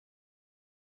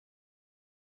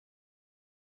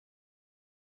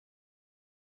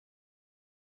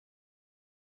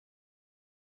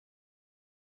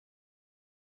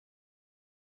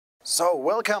So,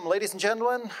 welcome, ladies and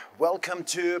gentlemen. Welcome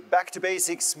to Back to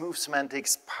Basics, Move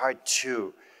Semantics Part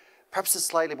 2. Perhaps a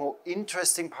slightly more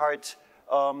interesting part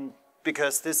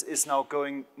because this is now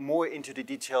going more into the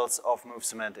details of Move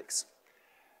Semantics.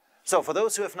 So, for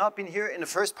those who have not been here in the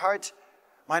first part,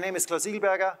 my name is Klaus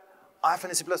Iglberger. I've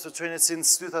been a C++ trainer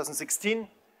since 2016.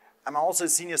 I'm also a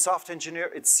senior software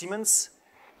engineer at Siemens.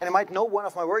 And you might know one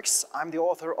of my works. I'm the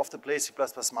author of the Play C++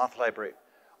 Math Library.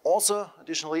 Also,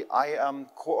 additionally, I am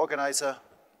co-organizer,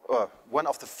 one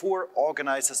of the 4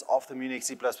 organizers of the Munich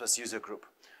C++ user group.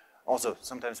 Also,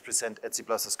 sometimes present at C++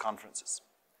 conferences.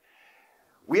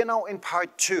 We are now in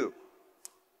part 2.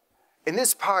 In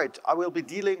this part, I will be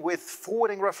dealing with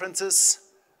forwarding references,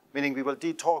 meaning we will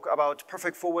talk about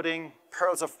perfect forwarding,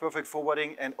 perils of perfect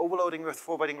forwarding, and overloading with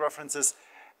forwarding references.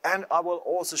 And I will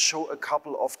also show a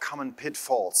couple of common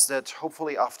pitfalls that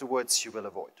hopefully afterwards you will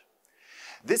avoid.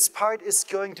 This part is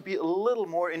going to be a little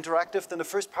more interactive than the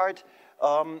first part.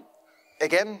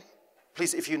 Again,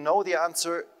 please, if you know the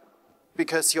answer,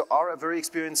 because you are a very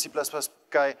experienced C++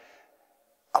 guy,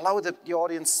 allow the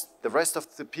audience, the rest of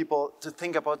the people, to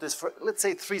think about this for, let's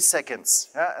say, 3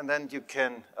 seconds, yeah? And then you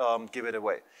can give it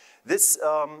away. This,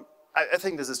 I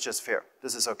think this is just fair.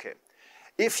 This is okay.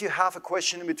 If you have a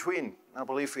question in between, I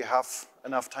believe we have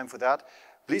enough time for that,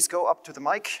 please go up to the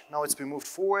mic. Now it's been moved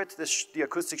forward. The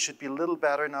acoustics should be a little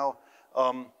better now.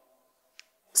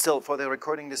 Still, for the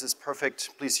recording, this is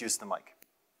perfect. Please use the mic.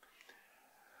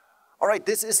 All right,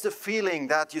 this is the feeling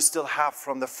that you still have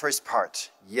from the first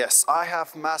part. Yes, I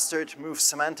have mastered Move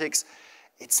Semantics.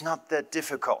 It's not that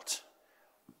difficult.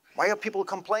 Why are people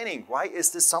complaining? Why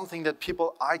is this something that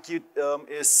people argue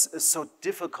is so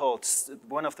difficult,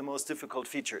 one of the most difficult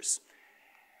features?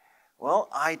 Well,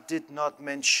 I did not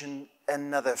mention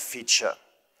another feature.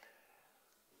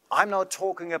 I'm now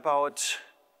talking about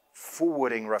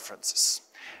forwarding references.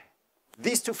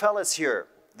 These 2 fellas here,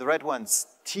 the red ones,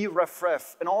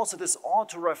 trefref, and also this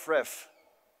autorefref,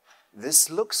 this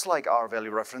looks like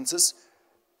rvalue references.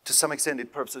 To some extent,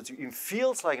 it perhaps even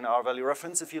feels like an rvalue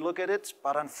reference if you look at it,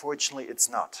 but unfortunately, it's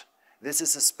not. This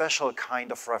is a special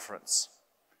kind of reference.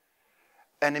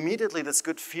 And immediately, this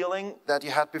good feeling that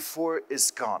you had before is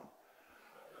gone.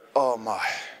 Oh my.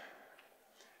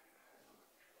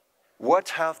 What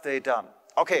have they done?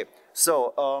 Okay,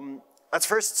 so let's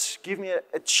first give me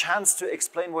a chance to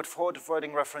explain what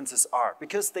forwarding references are,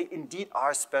 because they indeed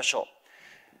are special.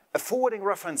 A forwarding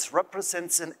reference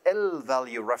represents an L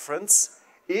value reference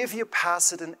if you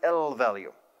pass it an L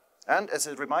value. And as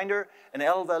a reminder, an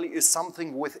L value is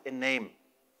something with a name.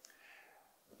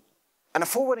 And a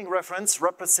forwarding reference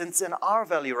represents an R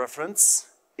value reference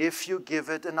if you give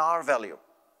it an R value.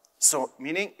 So,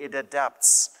 meaning it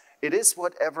adapts. It is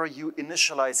whatever you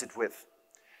initialize it with.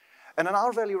 And an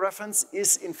R value reference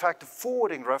is, in fact, a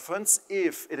forwarding reference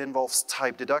if it involves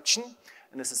type deduction.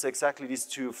 And this is exactly these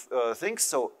 2 things.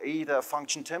 So, either a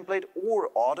function template or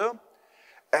order.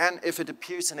 And if it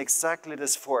appears in exactly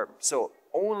this form. So,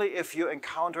 only if you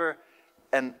encounter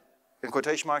an, in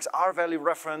quotation marks, R value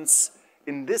reference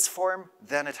in this form,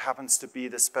 then it happens to be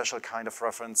the special kind of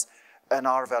reference, an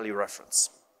R value reference.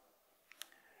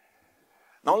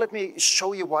 Now let me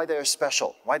show you why they're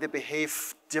special, why they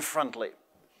behave differently.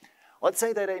 Let's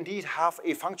say that I indeed have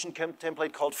a function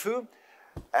template called foo,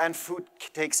 and foo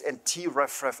takes a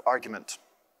trefref argument.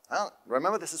 Well,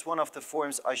 remember, this is one of the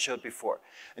forms I showed before.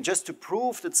 And just to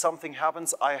prove that something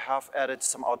happens, I have added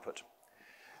some output.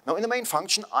 Now in the main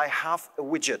function, I have a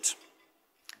widget.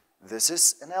 This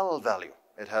is an L value.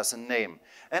 It has a name.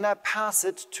 And I pass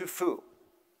it to foo.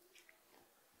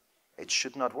 It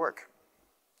should not work.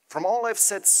 From all I've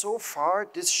said so far,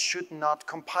 this should not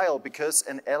compile because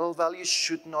an L value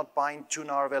should not bind to an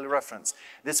R value reference.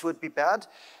 This would be bad.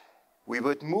 We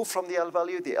would move from the L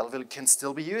value can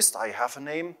still be used. I have a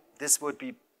name. This would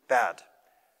be bad.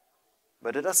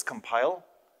 But it does compile,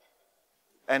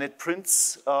 and it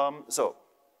prints, so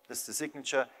this is the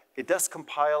signature. It does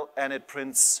compile, and it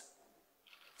prints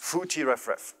foo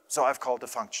trefref. So I've called the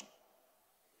function.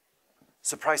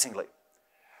 Surprisingly.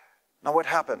 Now what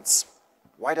happens?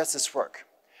 Why does this work?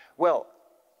 Well,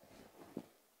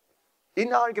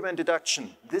 in argument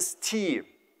deduction, this T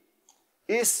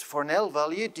is for an L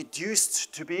value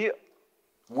deduced to be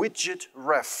widget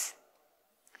ref.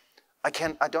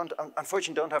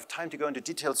 Unfortunately don't have time to go into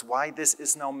details why this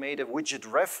is now made a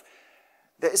widget ref.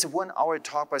 There is a 1-hour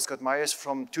talk by Scott Myers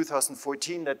from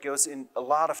 2014 that goes in a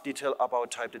lot of detail about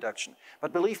type deduction.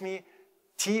 But believe me,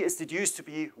 T is deduced to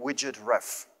be widget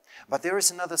ref. But there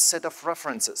is another set of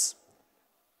references.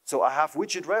 So I have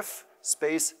widget ref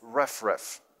space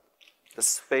ref. The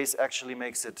space actually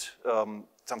makes it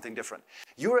something different.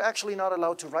 You're actually not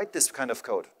allowed to write this kind of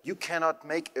code. You cannot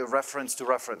make a reference to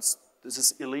reference. This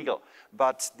is illegal.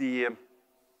 But the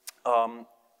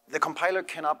compiler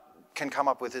can come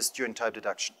up with this during type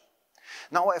deduction.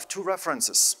 Now I have two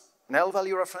references, an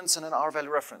L-value reference and an R-value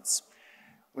reference.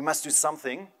 We must do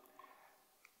something.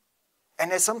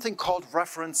 And there's something called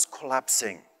reference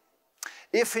collapsing.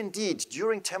 If indeed,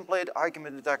 during template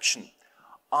argument deduction,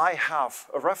 I have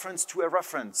a reference to a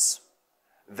reference,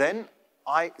 then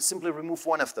I simply remove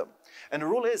one of them. And the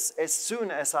rule is, as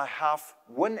soon as I have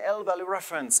one L-value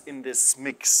reference in this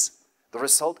mix, the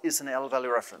result is an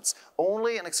L-value reference.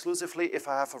 Only and exclusively if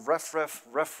I have a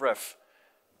ref,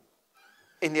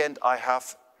 in the end I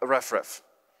have a ref.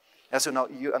 And so now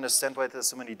you understand why there's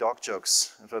so many dog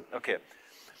jokes. Okay.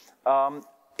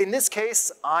 In this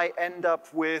case, I end up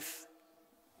with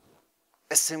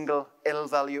a single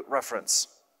L-value reference.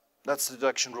 That's the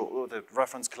deduction rule, or the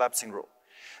reference collapsing rule.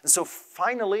 And so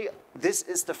finally, this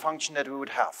is the function that we would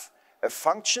have. A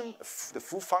function, the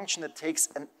full function that takes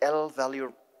an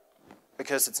L-value,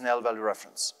 because it's an L-value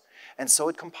reference. And so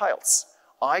it compiles.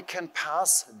 I can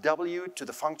pass W to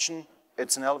the function,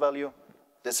 it's an L-value,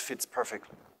 this fits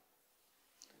perfectly.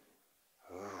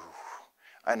 Ooh,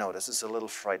 I know, this is a little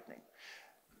frightening.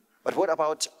 But what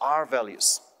about R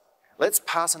values? Let's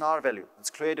pass an R value.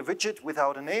 Let's create a widget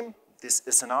without a name. This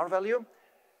is an R value.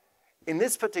 In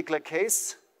this particular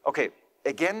case, okay,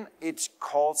 again, it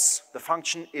calls the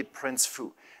function, it prints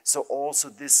foo. So also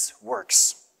this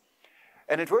works.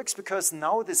 And it works because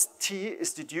now this T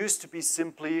is deduced to be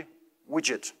simply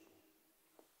widget.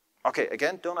 Okay,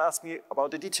 again, don't ask me about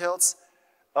the details.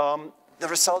 The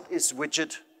result is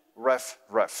widget ref.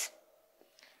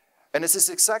 And this is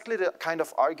exactly the kind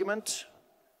of argument,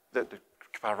 the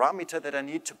parameter that I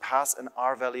need to pass an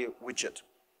R value widget.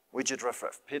 Widget ref.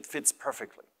 It fits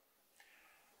perfectly.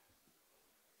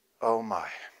 Oh my.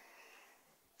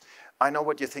 I know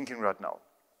what you're thinking right now.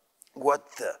 What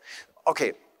the?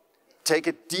 Okay, take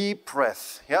a deep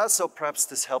breath. Yeah, so perhaps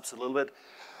this helps a little bit.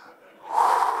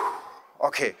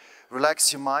 Okay,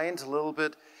 relax your mind a little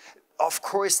bit. Of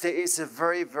course, there is a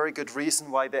very, very good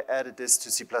reason why they added this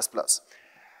to C++.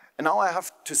 And now I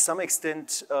have, to some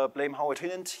extent, blame Howard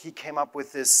Hinand. He came up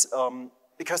with this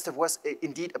because there was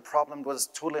indeed a problem that was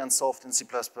totally unsolved in C++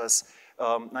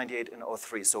 98 and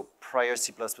 03, so prior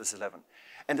C++ 11.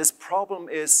 And this problem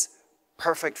is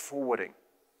perfect forwarding.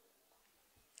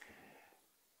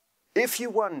 If you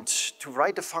want to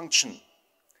write a function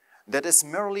that is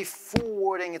merely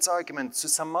forwarding its argument to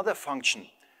some other function,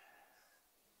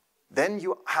 then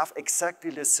you have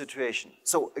exactly this situation.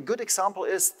 So a good example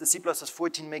is the C++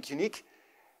 14 make unique.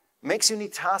 Makes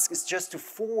unique task is just to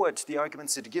forward the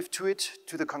arguments that you give to it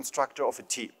to the constructor of a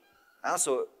T.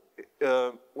 So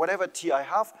whatever T I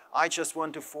have, I just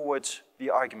want to forward the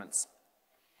arguments.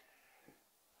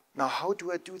 Now, how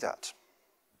do I do that?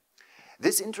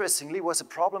 This, interestingly, was a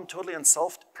problem totally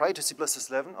unsolved prior to C++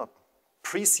 11, or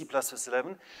pre-C++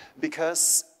 11,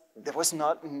 because there was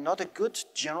not a good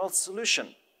general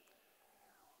solution.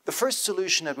 The first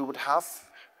solution that we would have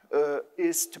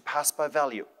is to pass by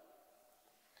value.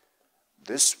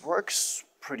 This works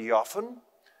pretty often.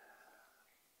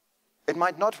 It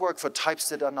might not work for types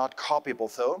that are not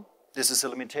copyable, though. This is a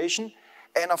limitation.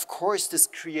 And of course, this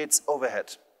creates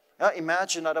overhead. Now,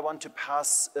 imagine that I want to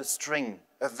pass a string,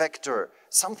 a vector,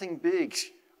 something big.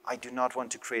 I do not want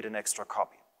to create an extra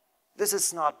copy. This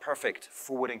is not perfect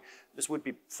forwarding. This would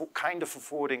be kind of a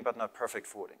forwarding, but not perfect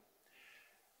forwarding.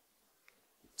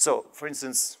 So, for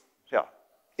instance, yeah,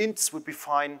 ints would be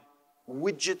fine.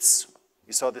 Widgets,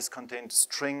 you saw this contained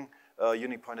string,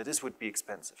 unique pointer, this would be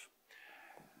expensive.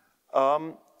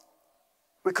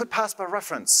 We could pass by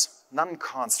reference,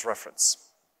 non-const reference.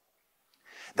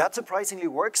 That surprisingly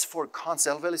works for const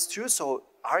L values too, so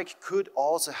arg could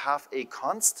also have a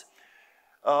const.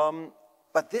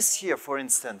 But this here, for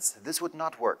instance, this would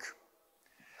not work.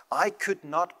 I could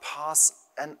not pass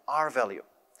an R value,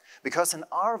 because an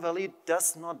R value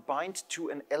does not bind to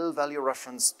an L value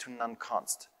reference to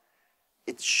non-const.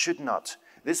 It should not.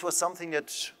 This was something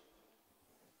that,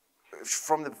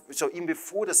 so even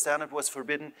before the standard was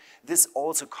forbidden, this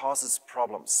also causes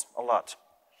problems a lot.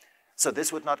 So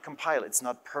this would not compile. It's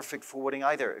not perfect forwarding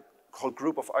either. A whole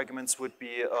group of arguments would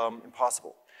be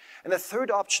impossible. And the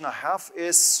third option I have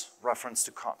is reference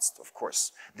to const, of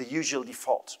course, the usual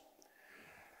default.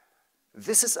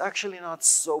 This is actually not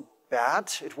so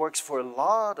bad. It works for a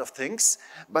lot of things,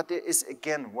 but there is,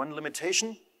 again, one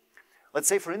limitation. Let's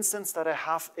say, for instance, that I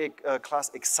have a class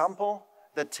example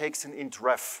that takes an int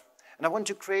ref. And I want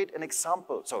to create an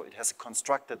example. So it has a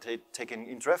constructor taking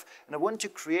int ref, and I want to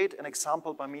create an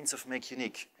example by means of make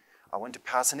unique. I want to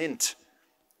pass an int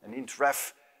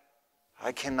ref.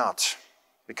 I cannot,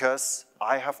 because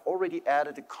I have already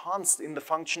added a const in the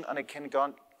function and I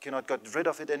cannot get rid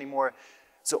of it anymore.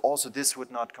 So also this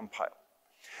would not compile.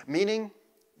 Meaning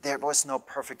there was no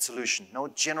perfect solution, no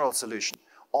general solution.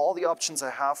 All the options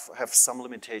I have some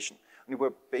limitation. We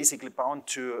were basically bound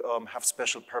to have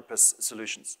special purpose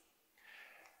solutions.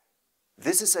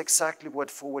 This is exactly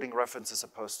what forwarding reference is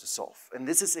supposed to solve. And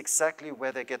this is exactly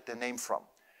where they get their name from.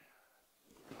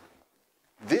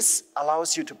 This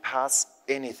allows you to pass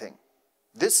anything.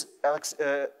 This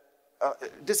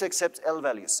accepts L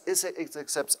values, it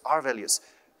accepts R values,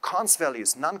 const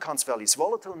values, non-const values,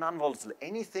 volatile, non-volatile,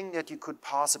 anything that you could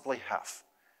possibly have.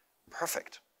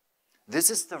 Perfect. This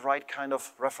is the right kind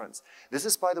of reference. This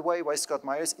is, by the way, why Scott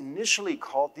Myers initially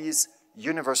called these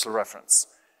universal reference.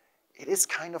 It is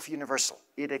kind of universal.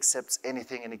 It accepts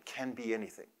anything and it can be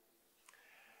anything.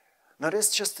 Now there's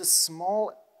just a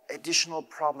small additional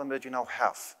problem that you now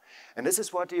have. And this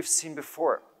is what you've seen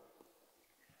before.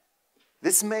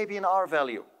 This may be an R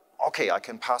value. Okay, I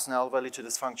can pass an L value to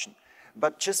this function.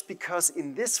 But just because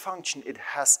in this function it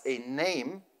has a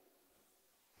name,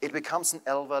 it becomes an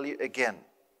L value again.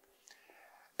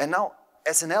 And now,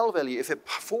 as an L value, if I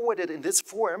forward it in this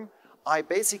form, I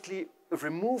basically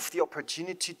remove the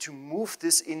opportunity to move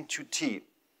this into T.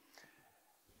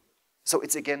 So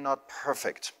it's again not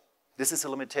perfect. This is a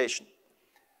limitation.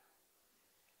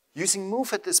 Using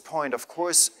move at this point, of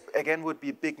course, again would be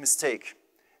a big mistake.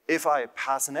 If I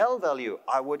pass an L value,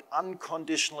 I would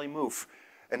unconditionally move.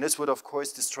 And this would, of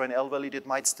course, destroy an L value that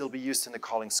might still be used in the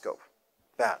calling scope.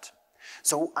 Bad.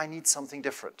 So I need something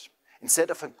different. Instead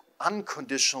of an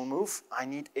unconditional move, I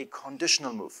need a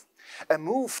conditional move. A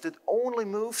move that only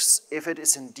moves if it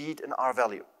is indeed an R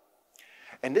value.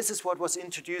 And this is what was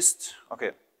introduced,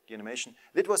 okay, the animation.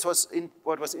 That was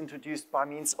what was introduced by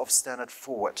means of standard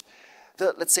forward.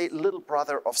 The, let's say, little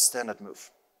brother of standard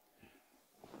move.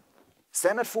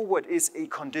 Standard forward is a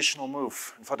conditional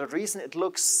move. And for that reason, it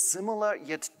looks similar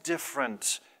yet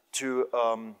different to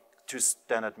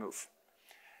standard move.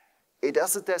 It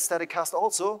does a static cast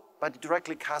also, but it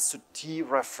directly casts to T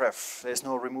ref ref. There's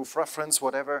no remove reference,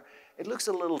 whatever. It looks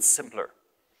a little simpler.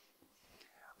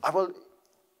 I will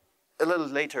a little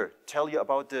later tell you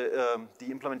about the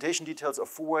implementation details of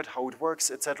forward, how it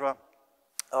works, etc.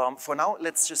 For now,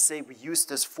 let's just say we use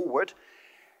this forward.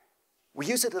 We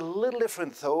use it a little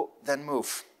different, though, than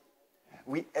move.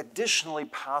 We additionally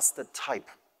pass the type.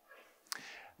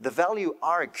 The value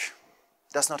arg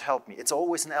does not help me. It's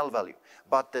always an L value,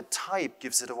 but the type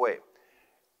gives it away.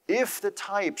 If the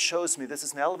type shows me this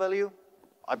is an L value,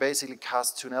 I basically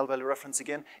cast to an L value reference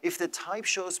again. If the type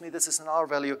shows me this is an R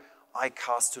value, I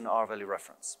cast to an R value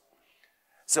reference.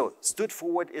 So stood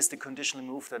forward is the conditional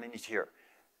move that I need here.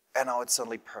 And now it's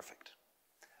suddenly perfect.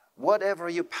 Whatever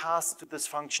you pass to this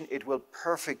function, it will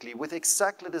perfectly, with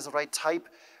exactly the right type,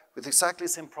 with exactly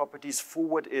the same properties,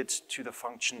 forward it to the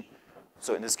function.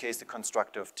 So in this case, the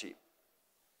constructor of T.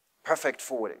 Perfect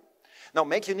forwarding. Now,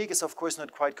 make unique is of course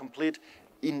not quite complete.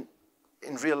 In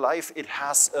real life, it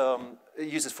has it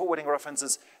uses forwarding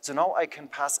references. So now I can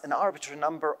pass an arbitrary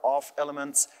number of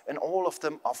elements, and all of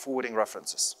them are forwarding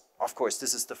references. Of course,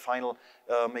 this is the final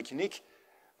make unique,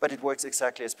 but it works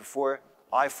exactly as before.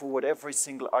 I forward every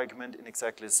single argument in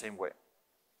exactly the same way.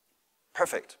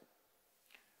 Perfect.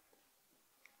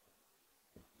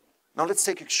 Now let's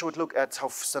take a short look at how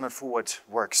standard forward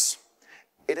works.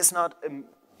 It is not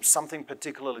something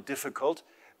particularly difficult,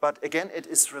 but again, it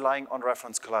is relying on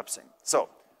reference collapsing. So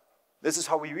this is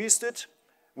how we used it.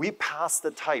 We pass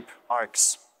the type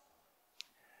args.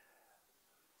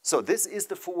 So this is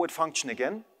the forward function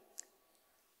again.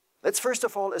 Let's first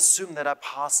of all assume that I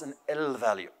pass an L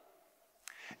value.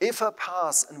 If I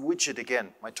pass a widget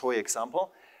again, my toy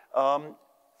example, and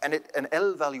an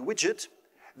L value widget,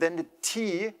 then the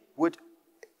T would,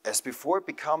 as before,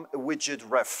 become a widget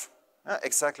ref.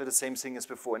 Exactly the same thing as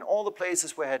before. In all the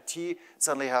places where I had T,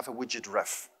 suddenly have a widget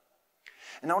ref.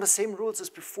 And now the same rules as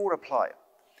before apply.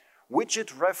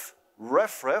 Widget ref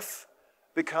ref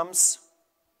becomes,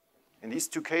 in these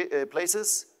two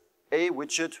places, a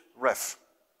widget ref.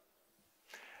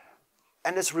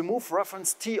 And this remove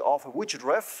reference T of a widget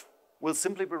ref will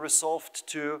simply be resolved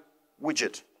to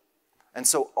widget. And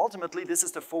so ultimately, this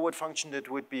is the forward function that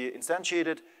would be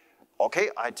instantiated. Okay,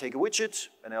 I take a widget,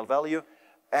 an L value,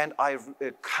 and I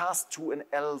cast to an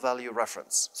L value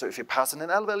reference. So if you pass in an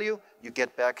L value, you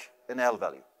get back an L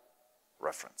value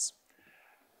reference.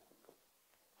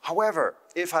 However,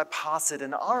 if I pass it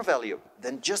an R value,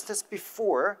 then just as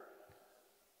before,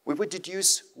 we would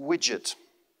deduce widget,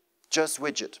 just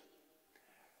widget.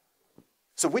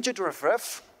 So widget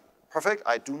ref, perfect,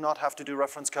 I do not have to do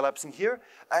reference collapsing here,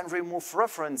 and remove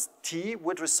reference t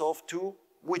would resolve to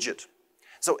widget.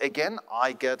 So again,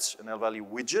 I get an L-value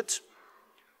widget,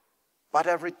 but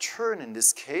I return in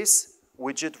this case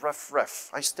widget ref.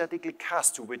 I statically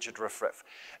cast to widget ref.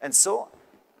 And so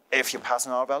if you pass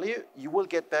an R-value, you will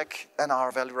get back an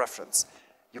R-value reference.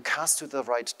 You cast to the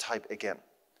right type again.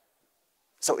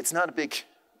 So it's not a big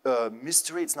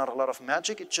mystery, it's not a lot of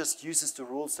magic, it just uses the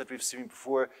rules that we've seen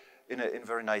before in a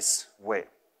very nice way.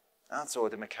 And so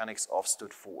the mechanics of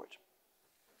stood forward.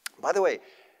 By the way,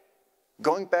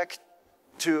 going back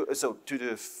to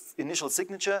the initial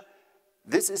signature,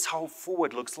 this is how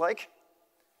forward looks like.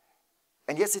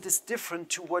 And yes, it is different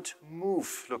to what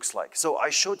move looks like. So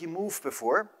I showed you move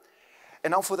before,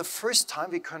 and now for the first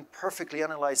time we can perfectly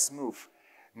analyze move.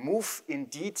 Move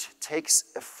indeed takes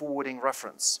a forwarding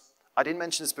reference. I didn't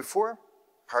mention this before,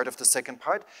 part of the second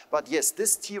part, but yes,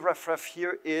 this tref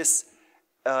here is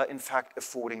in fact a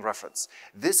forwarding reference.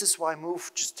 This is why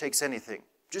move just takes anything.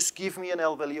 Just give me an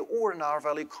L value or an R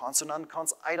value, cons or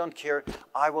non-cons, I don't care.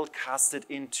 I will cast it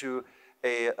into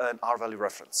an R value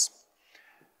reference.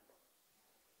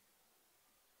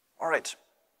 All right.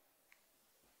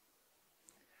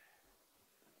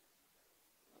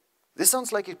 This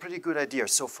sounds like a pretty good idea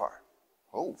so far.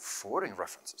 Oh, forwarding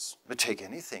references. But take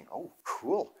anything. Oh,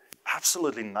 cool.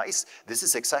 Absolutely nice. This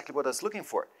is exactly what I was looking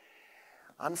for.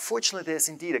 Unfortunately, there's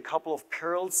indeed a couple of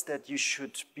perils that you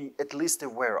should be at least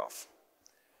aware of.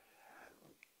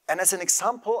 And as an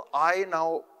example, I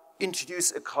now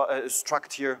introduce a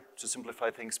struct here to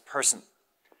simplify things, person.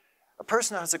 A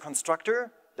person has a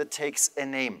constructor that takes a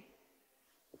name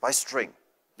by string.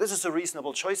 This is a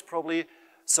reasonable choice probably,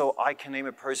 so I can name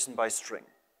a person by string.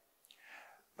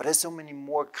 But there's so many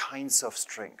more kinds of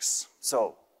strings.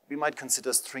 So we might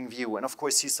consider string view, and of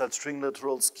course C-style string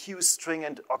literals, Q string,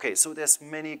 and okay, so there's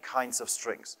many kinds of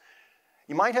strings.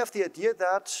 You might have the idea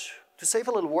that to save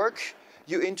a little work,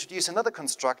 you introduce another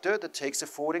constructor that takes a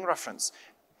forwarding reference.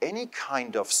 Any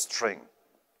kind of string.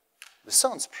 This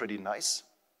sounds pretty nice.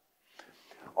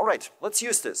 All right, let's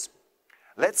use this.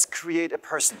 Let's create a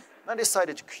person. I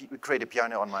decided to create a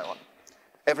Bjarne on my own.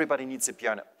 Everybody needs a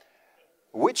Bjarne.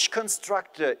 Which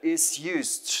constructor is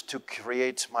used to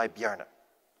create my Bjarne?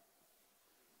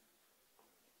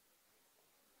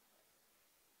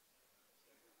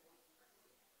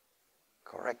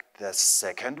 Correct, the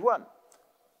second one.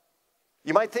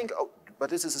 You might think, oh, but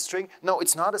this is a string. No,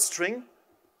 it's not a string.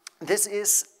 This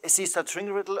is a C-style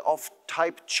string riddle of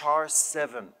type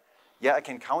char7. Yeah, I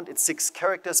can count, it's 6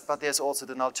 characters, but there's also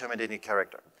the null terminating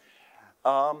character.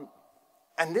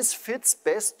 And this fits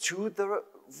best to the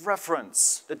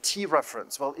reference, the T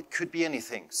reference. Well, it could be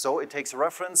anything. So it takes a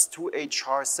reference to a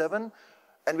char7,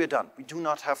 and we're done. We do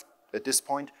not have, at this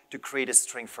point, to create a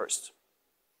string first.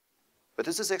 But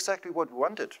this is exactly what we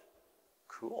wanted.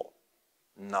 Cool.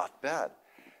 Not bad.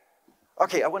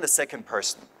 Okay, I want a second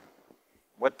person.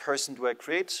 What person do I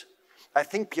create? I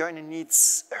think Bjarne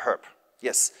needs a herb.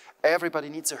 Yes, everybody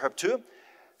needs a herb too.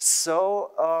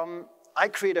 So I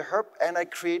create a herb and I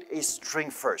create a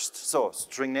string first. So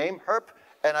string name, herb,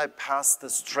 and I pass the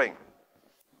string.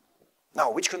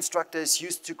 Now, which constructor is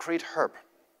used to create herb?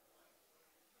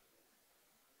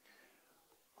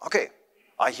 Okay,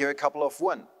 I hear a couple of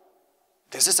one.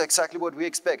 This is exactly what we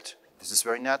expect. This is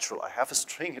very natural. I have a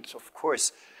string, of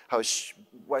course.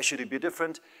 Why should it be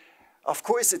different? Of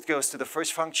course it goes to the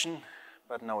first function,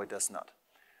 but no, it does not.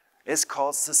 It's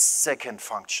called the second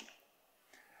function.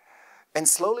 And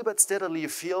slowly but steadily you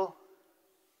feel,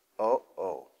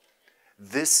 oh,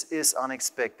 this is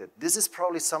unexpected. This is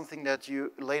probably something that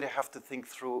you later have to think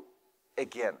through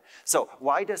again. So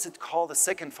why does it call the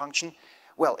second function?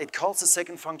 Well, it calls the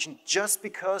second function just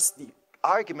because the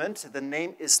argument, the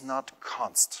name, is not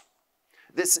const.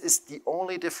 This is the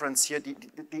only difference here,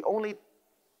 the only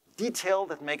detail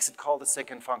that makes it call the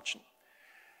second function.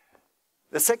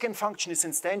 The second function is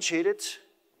instantiated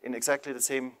in exactly the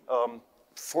same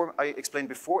form I explained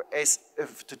before as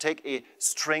to take a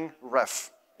string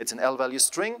ref. It's an L value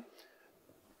string,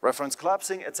 reference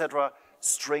collapsing, etc.,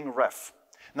 string ref.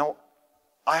 Now,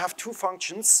 I have two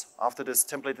functions after this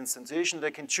template instantiation that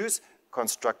I can choose.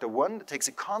 Constructor 1 that takes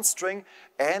a const string,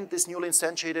 and this newly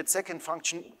instantiated second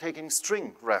function taking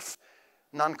string ref,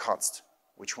 non-const.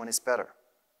 Which one is better?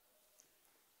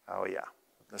 Oh yeah,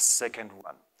 the second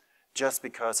one, just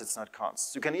because it's not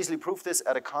const. You can easily prove this,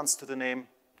 add a const to the name,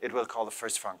 it will call the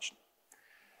first function.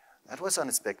 That was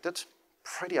unexpected,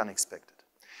 pretty unexpected.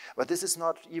 But this is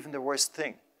not even the worst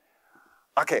thing.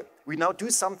 Okay, we now do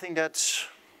something that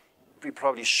we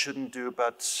probably shouldn't do,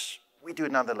 but we do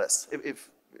it nonetheless.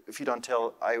 If you don't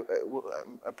tell,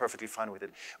 I'm perfectly fine with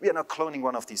it. We are now cloning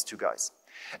one of these two guys.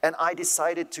 And I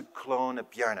decided to clone a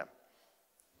Bjarne.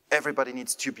 Everybody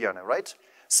needs two Bjarne, right?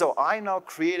 So I'm now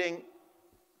creating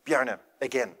Bjarne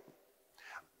again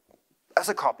as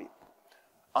a copy.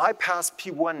 I pass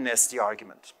P1 as the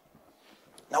argument.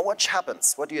 Now what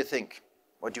happens? What do you think?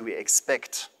 What do we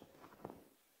expect?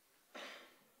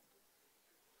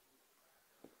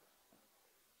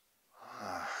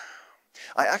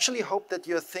 I actually hope that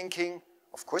you're thinking,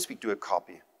 of course we do a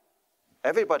copy.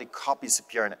 Everybody copies a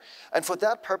Bjarne. And for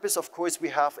that purpose, of course, we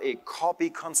have a copy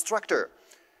constructor.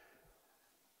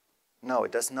 No,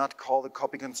 it does not call the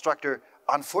copy constructor.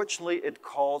 Unfortunately, it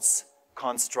calls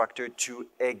constructor to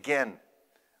again.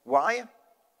 Why?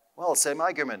 Well, same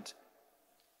argument.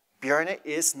 Bjarne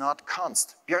is not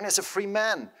const. Bjarne is a free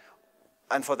man.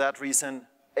 And for that reason,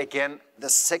 again, the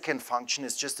second function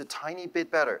is just a tiny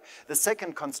bit better. The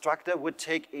second constructor would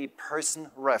take a person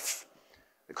ref.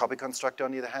 The copy constructor,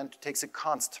 on the other hand, takes a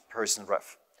const person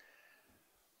ref.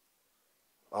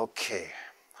 Okay,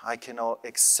 I can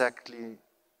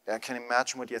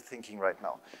imagine what you're thinking right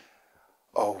now.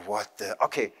 Oh, what the,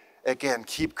 okay, again,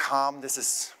 keep calm.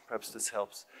 Perhaps this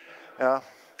helps. Yeah.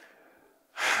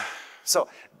 So,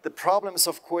 the problem is,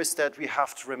 of course, that we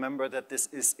have to remember that this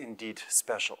is indeed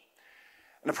special.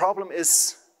 And the problem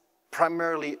is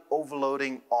primarily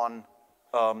overloading on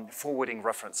forwarding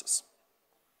references.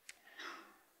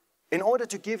 In order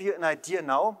to give you an idea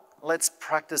now, let's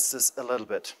practice this a little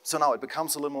bit. So now it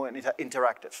becomes a little more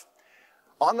interactive.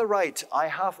 On the right, I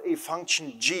have a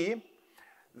function g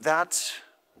that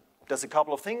does a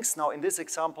couple of things. Now in this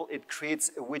example, it creates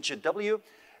a widget w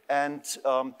and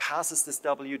passes this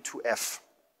w to f.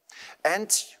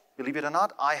 And believe it or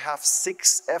not, I have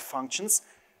 6 f functions.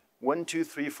 1, 2,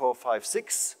 3, 4, 5,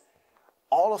 6.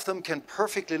 All of them can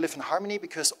perfectly live in harmony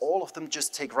because all of them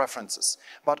just take references,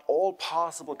 but all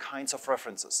possible kinds of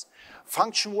references.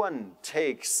 Function 1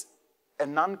 takes a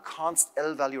non-const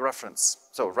L-value reference.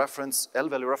 So reference,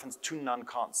 L-value reference to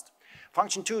non-const.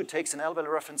 Function 2 takes an L-value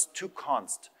reference to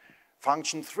const.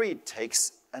 Function 3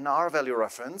 takes an R-value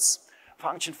reference.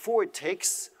 Function 4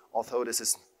 takes, although this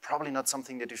is probably not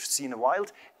something that you've seen in a while,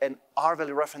 an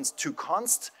R-value reference to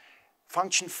const.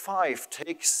 Function 5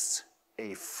 takes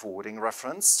a forwarding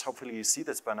reference. Hopefully you see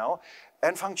this by now.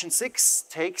 And function 6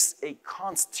 takes a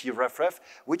const tref,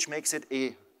 which makes it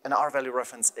an R-value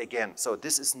reference again. So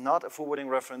this is not a forwarding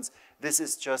reference. This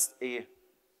is just an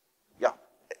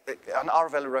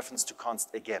R-value reference to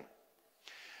const again.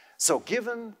 So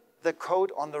given the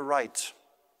code on the right,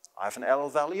 I have an L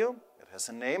value, it has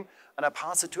a name, and I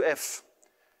pass it to f.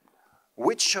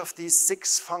 Which of these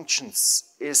 6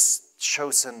 functions is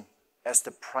chosen as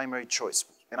the primary choice?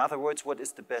 In other words, what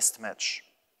is the best match?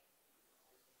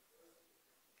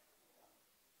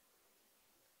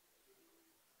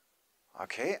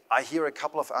 Okay, I hear a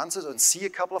couple of answers and see a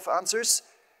couple of answers.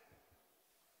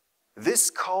 This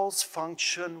calls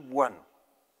function 1.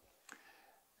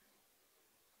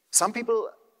 Some people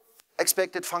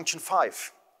expected function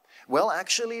 5. Well,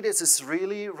 actually, this is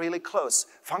really, really close.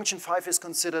 Function 5 is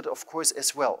considered, of course,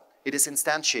 as well. It is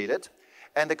instantiated,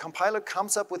 and the compiler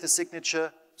comes up with a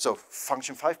signature. So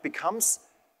function 5 becomes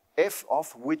f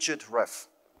of widget ref.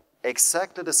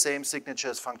 Exactly the same signature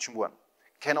as function 1.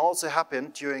 Can also happen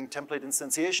during template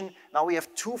instantiation. Now we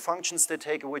have 2 functions that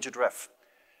take a widget ref.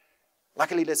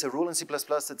 Luckily, there's a rule in C++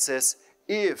 that says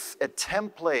if a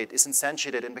template is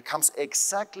instantiated and becomes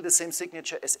exactly the same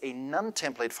signature as a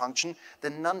non-template function, the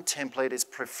non-template is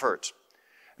preferred.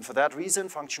 And for that reason,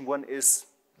 function 1 is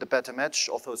the better match,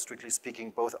 although strictly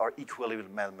speaking, both are equally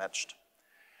well matched.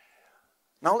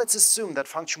 Now let's assume that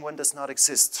function 1 does not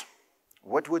exist.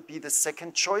 What would be the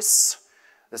second choice?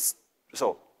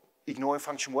 So ignoring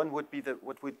function 1 would be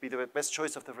what would be the best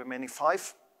choice of the remaining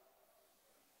 5?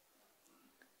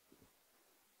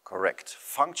 Correct,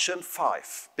 function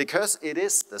 5, because it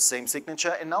is the same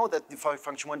signature, and now that the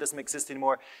function 1 doesn't exist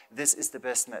anymore, this is the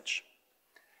best match.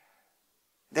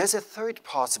 There's a third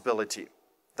possibility,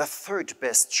 the third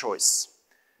best choice.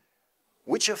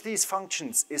 Which of these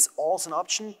functions is also an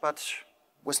option, but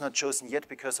was not chosen yet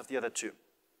because of the other 2?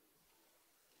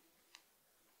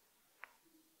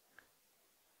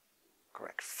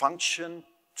 Correct, function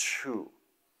 2.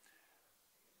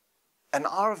 An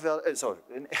L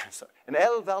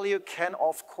value can,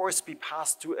 of course, be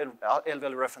passed to an L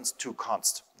value reference to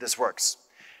const. This works.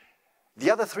 The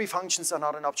other 3 functions are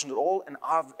not an option at all. An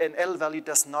L value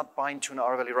does not bind to an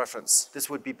R value reference. This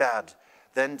would be bad.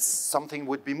 Then something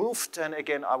would be moved, and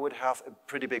again, I would have a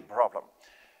pretty big problem.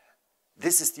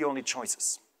 This is the only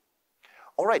choices.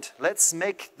 All right, let's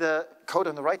make the code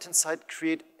on the right-hand side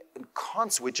create a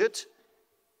const widget,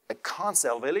 a const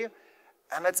rvalue,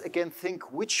 and let's again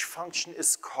think which function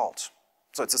is called.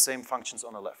 So it's the same functions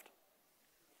on the left.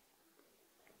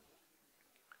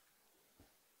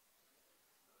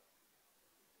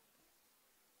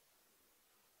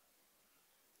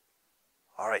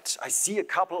 All right, I see a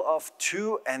couple of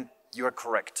 2, and you're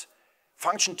correct.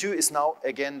 Function 2 is now,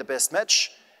 again, the best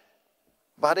match.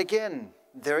 But again,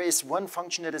 there is one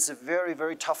function that is a very,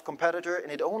 very tough competitor,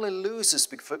 and it only loses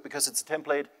because it's a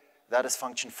template. That is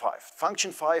function 5.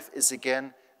 Function 5 is,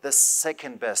 again, the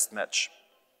second best match.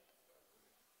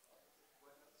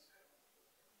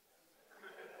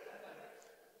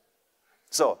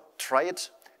 So, try it.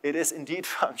 It is indeed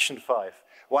function 5.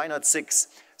 Why not 6?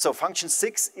 So function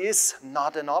 6 is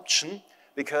not an option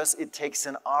because it takes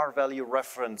an rvalue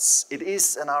reference. It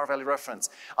is an rvalue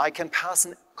reference. I can pass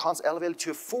an const rvalue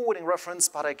to a forwarding reference,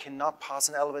 but I cannot pass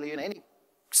an rvalue in any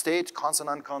state, const or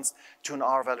non-const, to an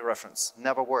rvalue reference.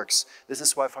 Never works. This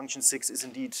is why function 6 is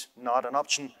indeed not an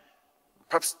option.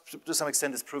 Perhaps to some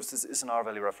extent this proves this is an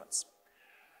rvalue reference.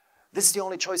 This is the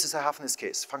only choices I have in this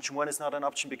case. Function 1 is not an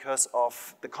option because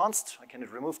of the const. I can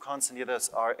remove const, and the others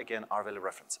are, again, rvalue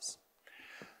references.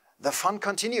 The fun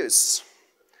continues.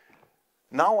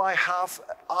 Now I have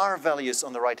R values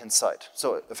on the right-hand side.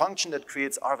 So a function that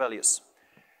creates R values.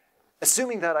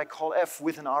 Assuming that I call f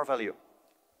with an R value,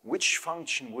 which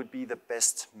function would be the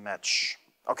best match?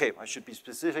 Okay, I should be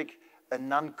specific. A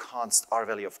non-const R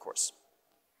value, of course.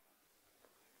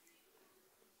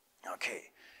 Okay,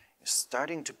 you're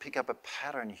starting to pick up a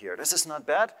pattern here. This is not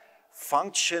bad.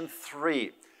 Function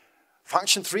 3.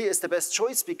 Function 3 is the best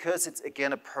choice because it's,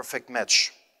 again, a perfect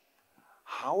match.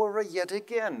 However, yet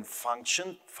again,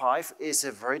 function 5 is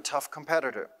a very tough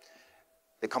competitor.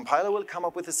 The compiler will come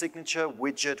up with a signature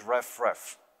widget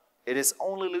ref. It is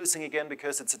only losing again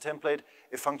because it's a template.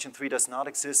 If function 3 does not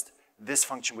exist, this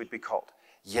function would be called.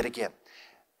 Yet again.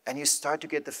 And you start to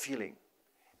get the feeling.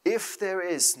 If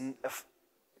there's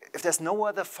no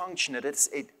other function that is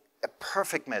a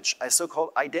perfect match, a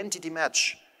so-called identity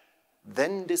match,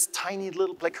 then this tiny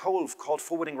little black hole called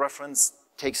forwarding reference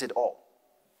takes it all.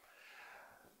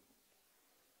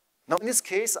 Now, in this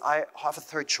case, I have a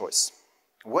third choice.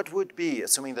 What would be,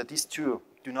 assuming that these two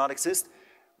do not exist,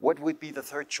 what would be the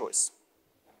third choice?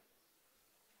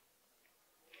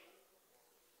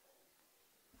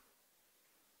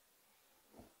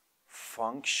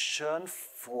 Function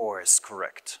 4 is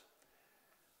correct.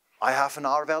 I have an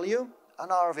R value. An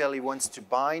R value wants to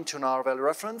bind to an R value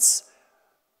reference.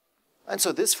 And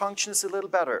so this function is a little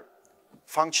better.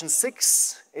 Function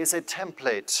 6 is a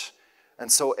template.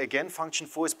 And so again, function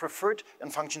 4 is preferred,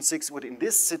 and function 6 would in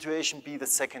this situation be the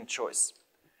second choice.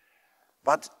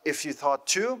 But if you thought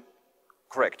 2,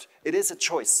 correct, it is a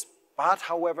choice. But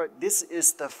however, this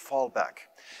is the fallback.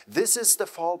 This is the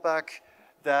fallback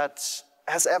that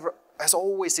has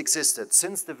always existed.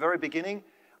 Since the very beginning,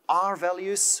 R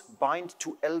values bind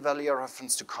to L value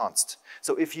reference to const.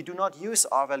 So if you do not use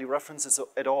R value references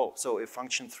at all, so if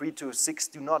function 3 to 6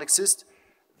 do not exist,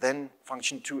 then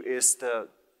function 2 is the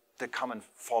common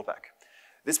fallback.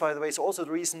 This, by the way, is also the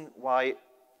reason why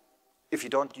if you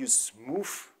don't use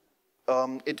move,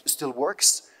 it still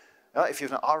works. If you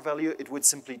have an R value, it would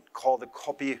simply call the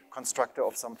copy constructor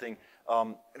of something.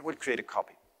 It would create a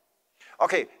copy.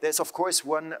 Okay, there's of course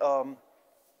one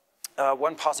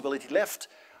possibility left.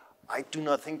 I do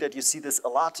not think that you see this a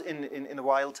lot in the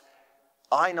wild.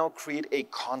 I now create a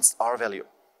const R value.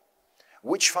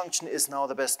 Which function is now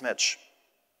the best match?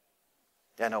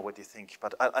 Yeah, I know what you think,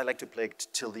 but I like to play it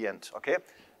till the end, okay?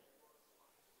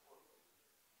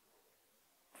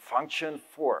 Function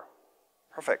 4,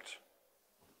 perfect.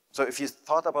 So if you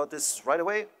thought about this right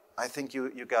away, I think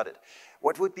you got it.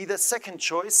 What would be the second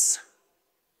choice?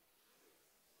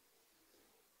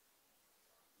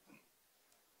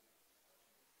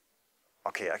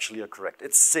 Okay, actually you're correct,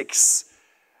 it's 6.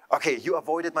 Okay, you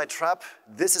avoided my trap.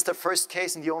 This is the first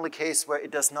case and the only case where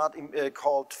it does not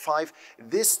call 5.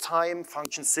 This time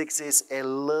function 6 is a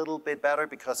little bit better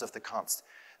because of the const.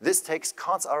 This takes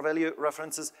const R value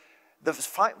references. The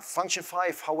function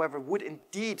 5, however, would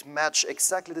indeed match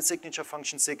exactly the signature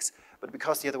function 6, but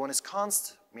because the other one is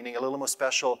const, meaning a little more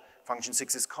special, function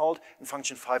 6 is called, and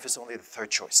function 5 is only the third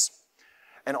choice.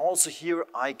 And also here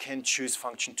I can choose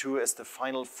function 2 as the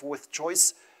final fourth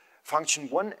choice. Function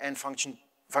 1 and function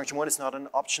 1 is not an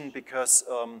option because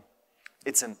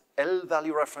it's an L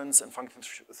value reference, and function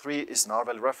 3 is an R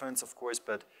value reference, of course,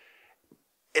 but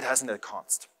it hasn't a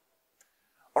const.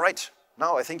 All right,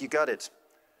 now I think you got it.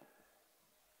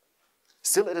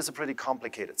 Still, it is pretty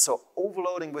complicated. So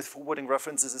overloading with forwarding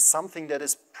references is something that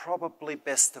is probably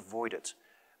best avoided.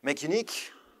 Make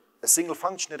unique a single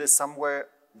function that is somewhere.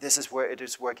 This is where it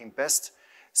is working best.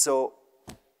 So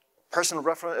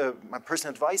my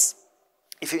personal advice,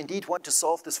 if you indeed want to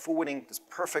solve this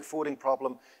perfect forwarding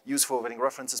problem, use forwarding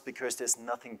references because there's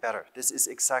nothing better. This is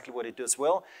exactly what it does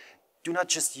well. Do not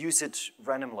just use it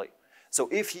randomly. So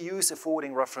if you use a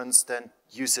forwarding reference, then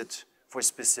use it for a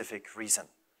specific reason.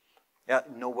 Yeah,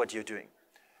 know what you're doing.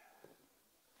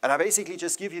 And I basically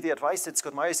just give you the advice that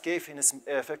Scott Myers gave in his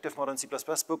Effective Modern C++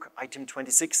 book, item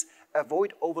 26,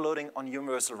 avoid overloading on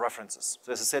universal references.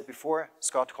 So as I said before,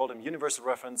 Scott called them universal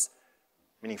reference,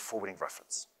 meaning forwarding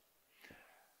reference.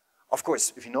 Of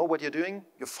course, if you know what you're doing,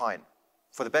 you're fine.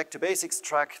 For the Back to Basics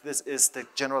track, this is the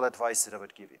general advice that I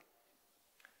would give you.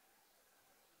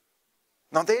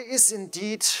 Now there is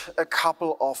indeed a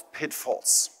couple of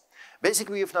pitfalls.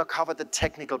 Basically, we've now covered the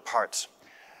technical part.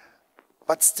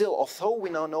 But still, although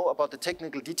we now know about the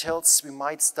technical details, we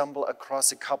might stumble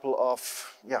across a couple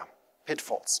of,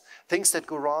 pitfalls. Things that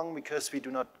go wrong because we do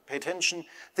not pay attention.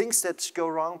 Things that go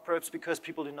wrong perhaps because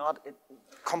people do not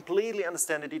completely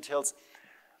understand the details.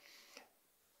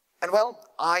 And well,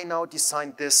 I now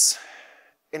designed this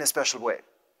in a special way.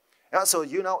 Yeah, so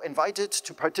you're now invited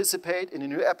to participate in a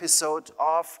new episode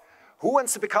of Who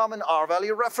Wants to Become an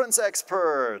rvalue Reference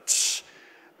Expert?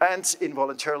 And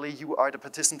involuntarily, you are the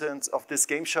participants of this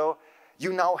game show.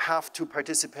 You now have to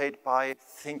participate by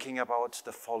thinking about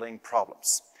the following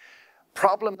problems.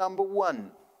 Problem number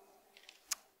 1.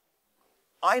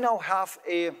 I now have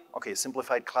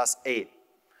simplified class A.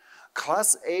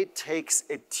 Class A takes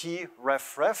a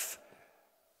trefref,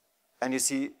 and you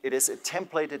see it is a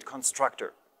templated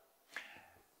constructor.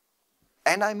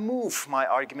 And I move my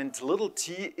argument little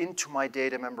t into my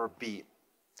data member B.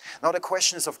 Now the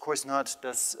question is of course not,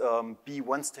 does B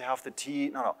wants to have the t?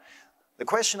 No. The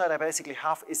question that I basically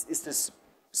have is this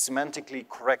semantically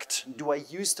correct? Do I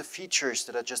use the features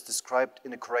that I just described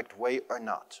in a correct way or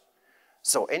not?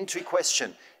 So entry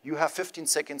question, you have 15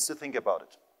 seconds to think about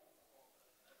it.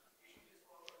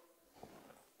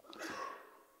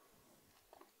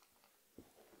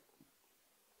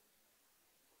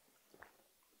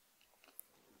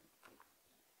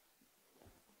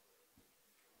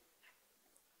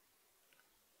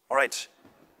 All right,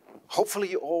 hopefully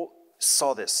you all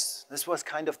saw this. This was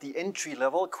kind of the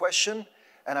entry-level question,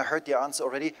 and I heard the answer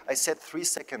already. I said 3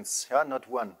 seconds, not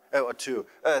 1 or 2.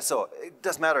 So it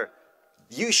doesn't matter.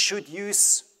 You should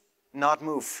use not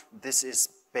move. This is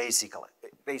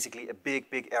basically a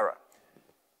big error.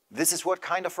 This is what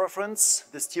kind of reference,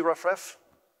 this trefref?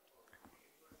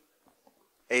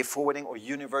 A forwarding or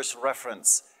universal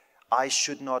reference. I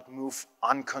should not move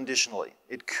unconditionally.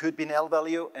 It could be an L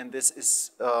value, and this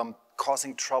is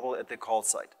causing trouble at the call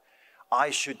site. I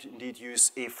should indeed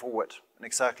use a forward in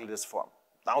exactly this form.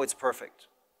 Now it's perfect.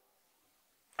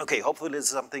 Okay, hopefully this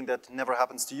is something that never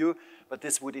happens to you, but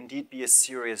this would indeed be a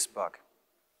serious bug.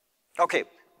 Okay,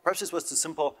 perhaps this was too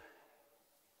simple.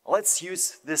 Let's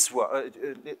use this one.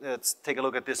 Let's take a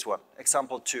look at this one,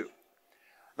 example 2.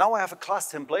 Now I have a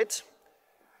class template.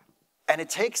 And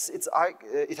it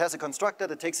has a constructor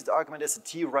that takes its argument as a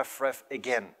trefref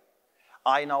again.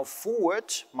 I now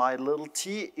forward my little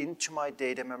t into my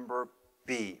data member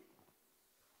B.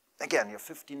 Again, you have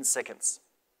 15 seconds.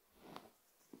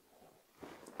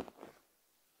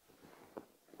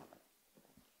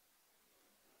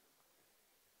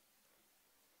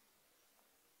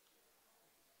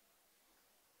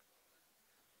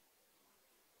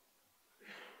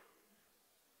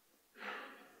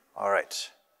 All right.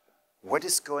 What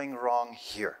is going wrong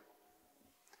here?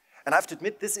 And I have to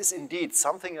admit, this is indeed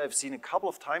something I've seen a couple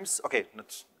of times. Okay,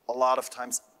 not a lot of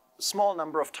times, a small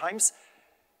number of times.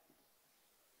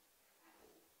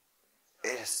 It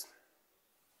is.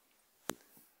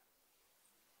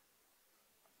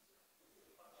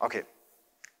 Okay,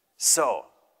 so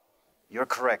you're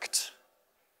correct.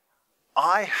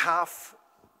 I have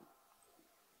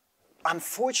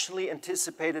unfortunately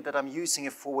anticipated that I'm using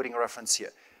a forwarding reference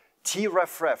here.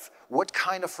 trefref. What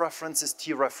kind of reference is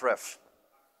trefref?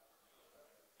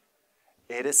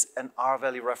 It is an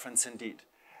rvalue reference indeed.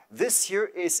 This here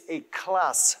is a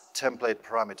class template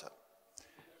parameter.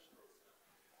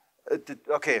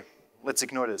 Okay, let's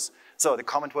ignore this. So the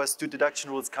comment was, do deduction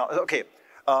rules count? Okay,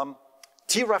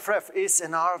 trefref is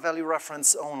an rvalue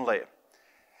reference only.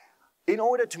 In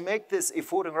order to make this a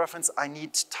forwarding reference, I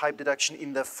need type deduction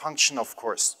in the function, of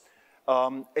course.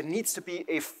 It needs to be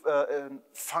a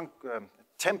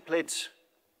template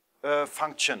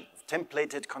function,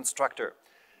 templated constructor.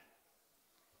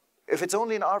 If it's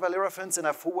only an rvalue reference and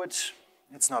I forward,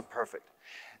 It's not perfect.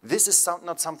 This is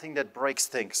not something that breaks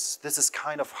things. This is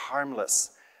kind of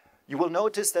harmless. You will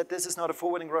notice that this is not a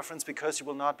forwarding reference because you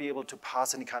will not be able to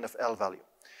pass any kind of L value.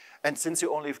 And since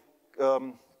you only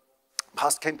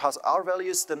can pass R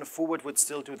values, then the forward would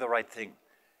still do the right thing.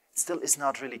 It still is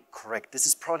not really correct. This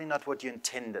is probably not what you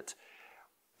intended.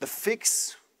 The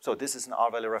fix, so this is an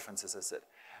R value reference, as I said.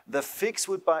 The fix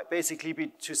would basically be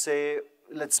to say,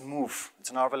 let's move. It's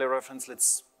an R value reference, it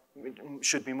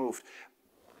should be moved.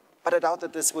 But I doubt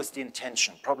that this was the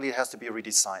intention. Probably it has to be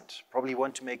redesigned. Probably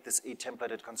want to make this a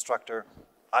templated constructor.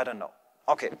 I don't know.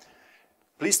 Okay,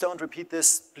 please don't repeat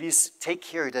this. Please take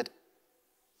care that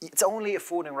it's only a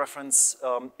forwarding reference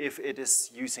if it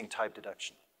is using type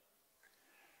deduction.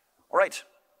 All right,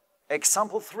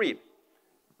 example 3.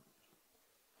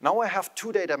 Now I have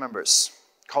two data members,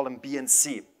 column B and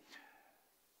C.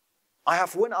 I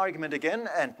have one argument again,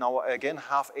 and now I again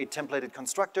have a templated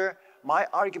constructor. My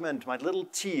argument, my little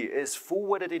t, is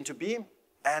forwarded into B,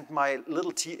 and my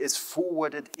little t is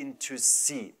forwarded into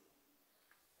C.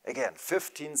 Again,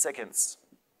 15 seconds.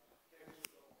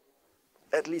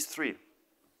 At least 3.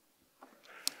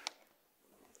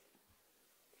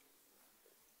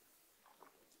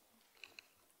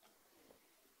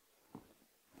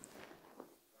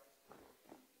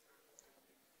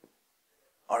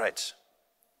 All right.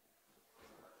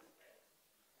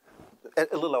 A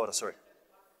little louder, sorry.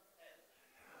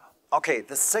 Okay,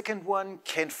 the second one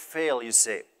can fail, you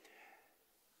say.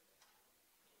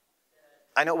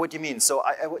 I know what you mean. So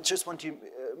I just want to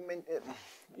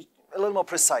a little more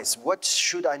precise. What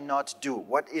should I not do?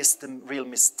 What is the real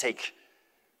mistake?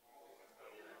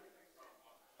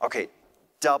 Okay,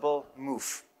 double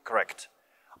move, correct.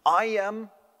 I am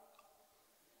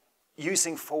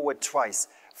using forward twice.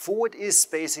 Forward is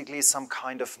basically some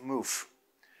kind of move.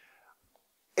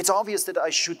 It's obvious that I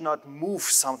should not move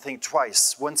something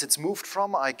twice. Once it's moved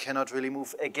from, I cannot really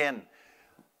move again.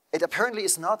 It apparently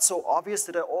is not so obvious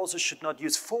that I also should not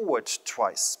use forward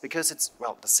twice, because it's,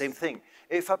 well, the same thing.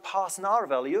 If I pass an R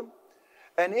value,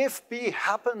 and if B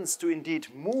happens to indeed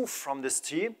move from this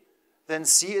T, then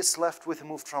C is left with a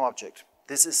moved from object.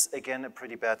 This is, again, a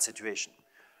pretty bad situation.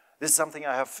 This is something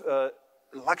I have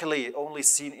luckily only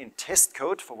seen in test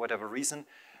code for whatever reason,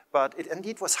 but it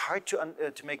indeed was hard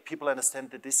to make people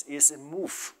understand that this is a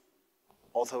move,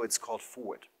 although it's called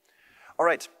forward. All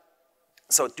right,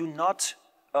 so do not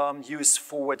use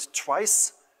forward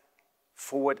twice,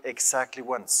 forward exactly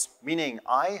once. Meaning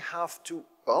I have to,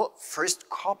 well, first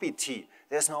copy T.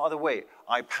 There's no other way.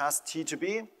 I pass T to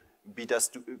B, B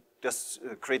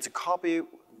creates a copy,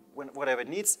 whatever it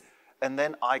needs, and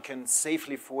then I can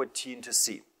safely forward T into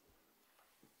C.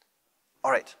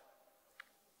 All right.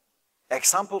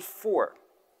 Example 4.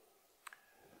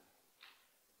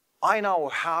 I now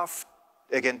have,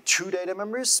 again, two data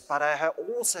members, but I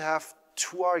also have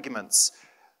two arguments.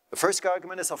 The first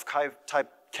argument is of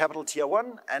type capital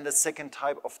TR1, and the second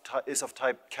type is of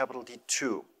type capital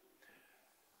T2.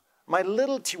 My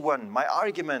little t1, my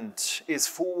argument, is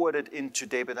forwarded into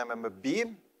data member B,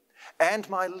 and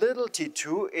my little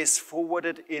t2 is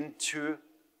forwarded into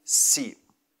C.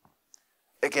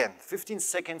 Again, 15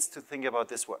 seconds to think about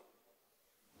this one.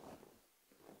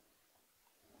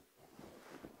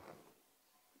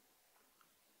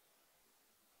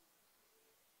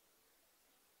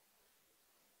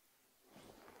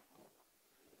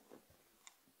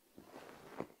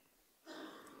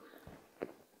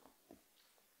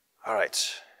 All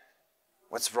right,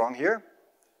 what's wrong here?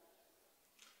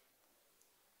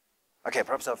 Okay,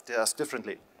 perhaps I have to ask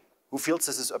differently. Who feels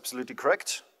this is absolutely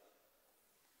correct?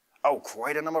 Oh,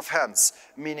 quite a number of hands,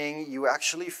 meaning you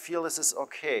actually feel this is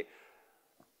okay.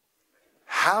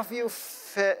 Have you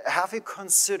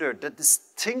considered the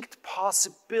distinct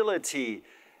possibility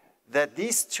that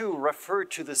these two refer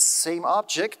to the same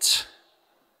object?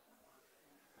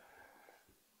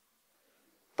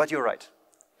 But you're right,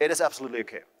 it is absolutely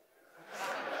okay.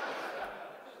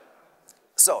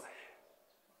 So,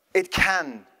 it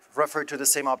can refer to the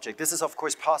same object. This is, of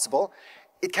course, possible.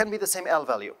 It can be the same L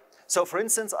value. So, for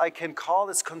instance, I can call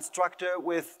this constructor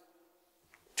with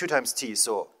 2 times t.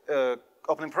 So,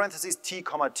 opening parentheses, t,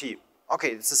 comma, t. Okay,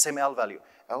 it's the same L value.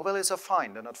 L values are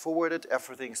fine. They're not forwarded.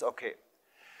 Everything's okay.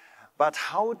 But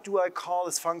how do I call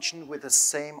this function with the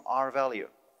same R value?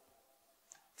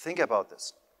 Think about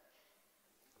this.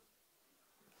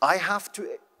 I have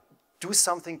to do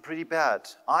something pretty bad.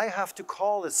 I have to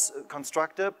call this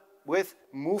constructor with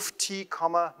move t,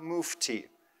 comma, move t.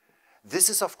 This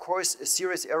is, of course, a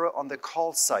serious error on the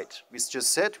call side. We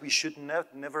just said we should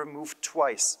never move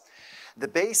twice. The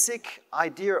basic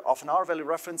idea of an rvalue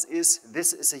reference is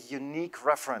this is a unique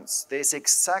reference. There's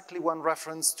exactly one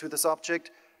reference to this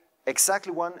object,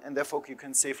 exactly one, and therefore you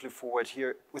can safely forward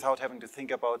here without having to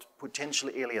think about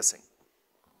potentially aliasing.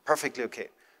 Perfectly okay.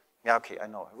 Yeah, okay, I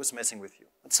know, I was messing with you.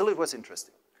 But still it was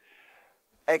interesting.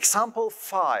 Example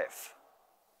 5.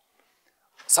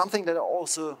 Something that I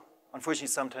also, unfortunately,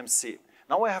 sometimes see.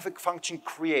 Now I have a function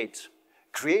create.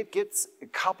 Create gets a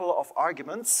couple of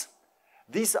arguments.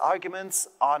 These arguments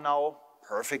are now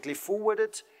perfectly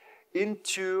forwarded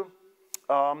into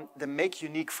the make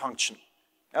unique function.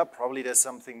 Probably there's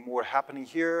something more happening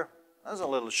here. That's a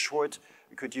little short.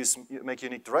 We could use make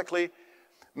unique directly.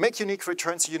 Make unique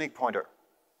returns a unique pointer.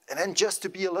 And then just to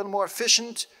be a little more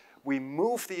efficient, we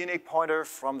move the unique pointer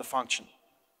from the function.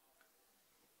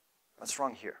 What's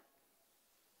wrong here?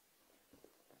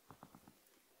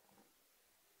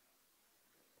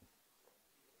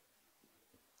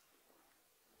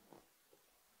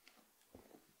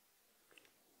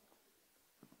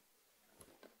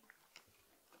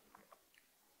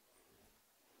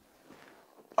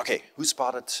 Okay, who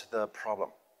spotted the problem?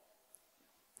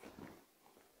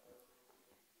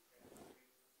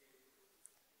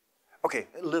 Okay,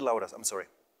 a little louder, I'm sorry.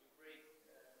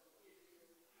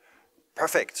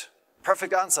 Perfect.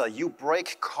 Perfect answer. You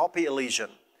break copy elision.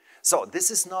 So this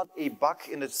is not a bug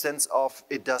in the sense of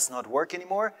it does not work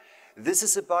anymore. This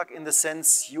is a bug in the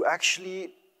sense you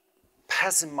actually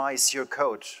pessimize your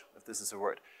code, if this is a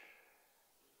word.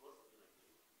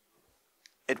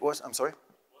 It was, I'm sorry?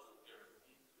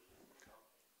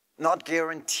 Not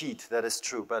guaranteed, that is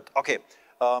true, but okay.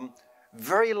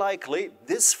 Very likely,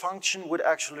 this function would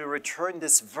actually return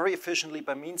this very efficiently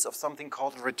by means of something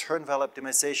called return value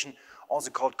optimization, also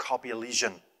called copy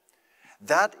elision.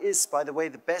 That is, by the way,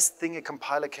 the best thing a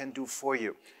compiler can do for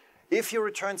you. If you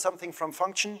return something from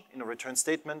function in a return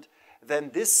statement,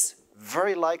 then this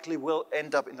very likely will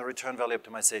end up in the return value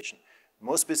optimization.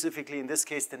 Most specifically, in this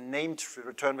case, the named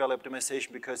return value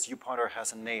optimization because uPointer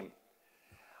has a name.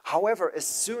 However, as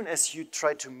soon as you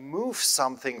try to move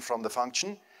something from the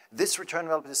function, this return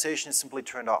value optimization is simply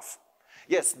turned off.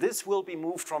 Yes, this will be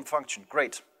moved from function,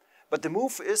 great. But the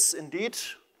move is indeed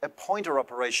a pointer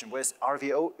operation, whereas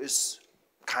RVO is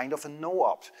kind of a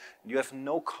no-op. You have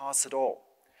no cost at all.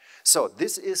 So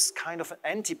this is kind of an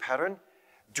anti-pattern.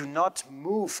 Do not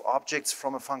move objects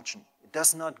from a function. It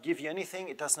does not give you anything.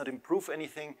 It does not improve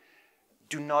anything.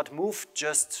 Do not move,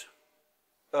 just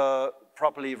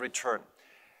properly return.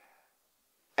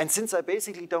 And since I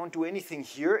basically don't do anything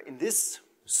here, in this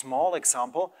small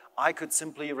example, I could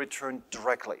simply return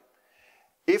directly.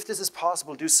 If this is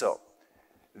possible, do so.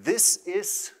 This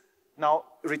is now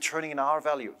returning an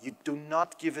rvalue. You do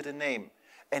not give it a name.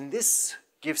 And this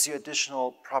gives you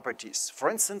additional properties. For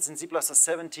instance, in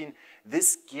C++17,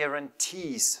 this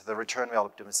guarantees the return value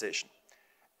optimization.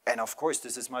 And of course,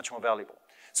 this is much more valuable.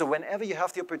 So whenever you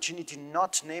have the opportunity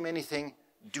not to name anything,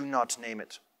 do not name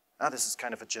it. Now, this is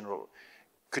kind of a general rule.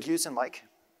 Could you use a mic?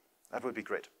 That would be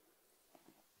great.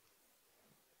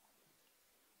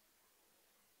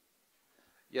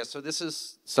 Yeah, so this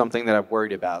is something that I'm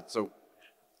worried about. So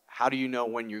how do you know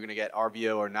when you're going to get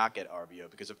RVO or not get RVO?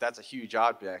 Because if that's a huge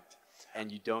object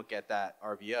and you don't get that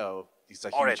RVO, it's a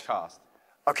huge cost.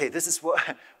 Okay, this is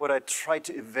what I try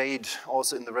to evade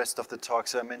also in the rest of the talk,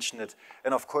 so I mentioned it.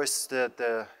 And of course,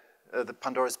 the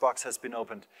Pandora's box has been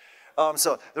opened.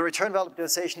 So the return value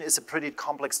optimization is a pretty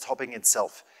complex topic in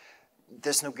itself.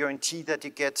 There's no guarantee that you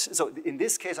get, so in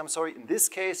this case, I'm sorry, in this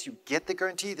case you get the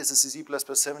guarantee, this is a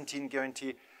C++17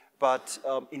 guarantee, but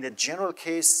in the general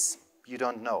case, you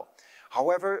don't know.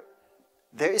 However,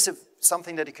 there is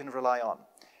something that you can rely on.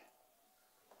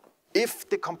 If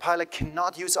the compiler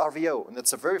cannot use RVO, and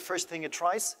that's the very first thing it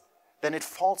tries, then it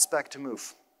falls back to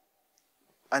move.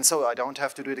 And so I don't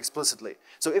have to do it explicitly.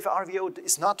 So if RVO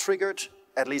is not triggered,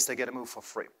 at least I get a move for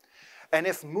free. And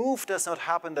if move does not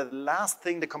happen, the last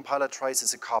thing the compiler tries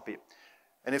is a copy.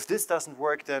 And if this doesn't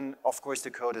work, then of course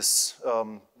the code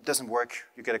doesn't work,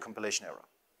 you get a compilation error.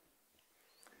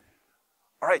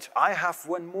 All right, I have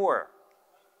one more.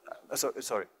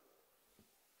 Sorry.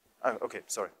 Okay,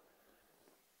 sorry.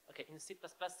 Okay, in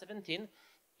C++17,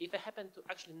 if I happen to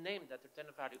actually name that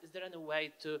return value, is there any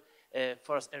way to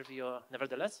force RVO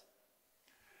nevertheless?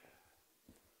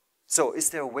 So is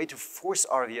there a way to force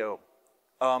RVO?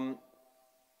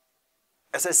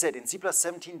 As I said, in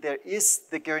C++17, there is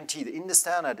the guarantee. In the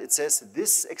standard, it says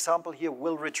this example here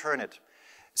will return it.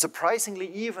 Surprisingly,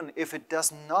 even if it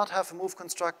does not have a move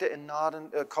constructor and not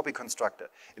a copy constructor.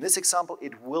 In this example,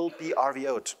 it will be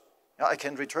RVO'd. Now, I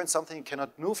can return something it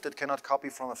cannot move, that cannot copy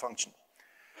from a function.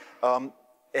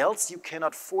 Else, you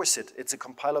cannot force it. It's a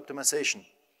compile optimization.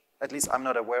 at least I'm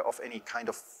not aware of any kind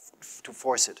of to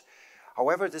force it.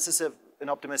 However, this is an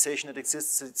optimization that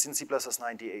exists since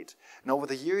C++98. And over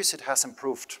the years, it has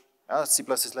improved.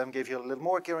 C++11 gave you a little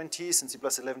more guarantees. In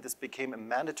C++11, this became a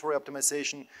mandatory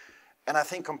optimization. And I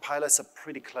think compilers are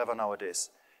pretty clever nowadays.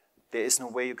 There is no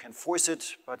way you can force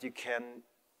it, but you can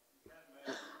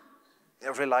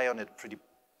rely on it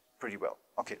pretty well.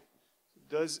 Okay.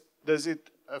 Does it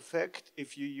affect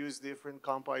if you use different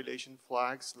compilation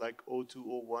flags like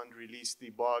 0201 release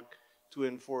debug to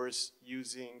enforce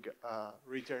using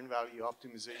return value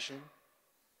optimization?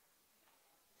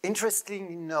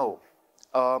 Interestingly, no.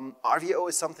 RVO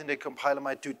is something the compiler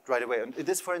might do right away. And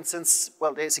this, for instance,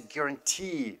 well, there's a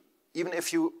guarantee. Even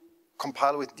if you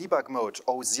compile with debug mode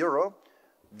 0,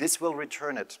 this will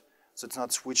return it. So it's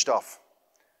not switched off.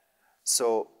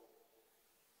 So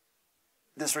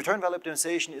this return value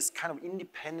optimization is kind of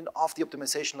independent of the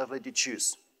optimization level that you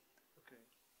choose.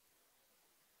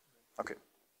 Okay.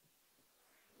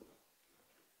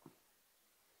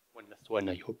 One last one,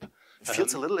 I hope. It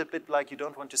feels a little bit like you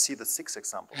don't want to see the 6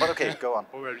 example. But okay, go on.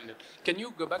 Can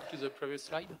you go back to the previous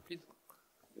slide, please?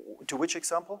 To which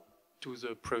example? To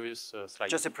the previous slide.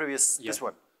 Just the previous, this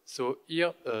one. So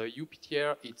here,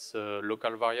 UPTR, it's a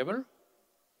local variable.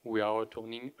 We are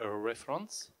returning a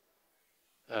reference.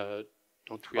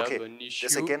 Don't we have an issue?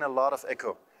 There's again a lot of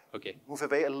echo. Okay. Move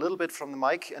away a little bit from the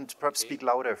mic and perhaps speak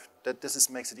louder.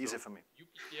 Makes it easier for me.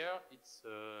 UPTR, it's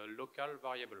a local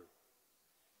variable.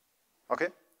 Okay.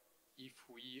 If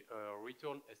we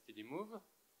return stdmove,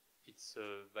 it's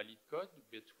a valid code,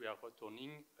 but we are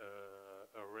returning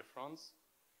a reference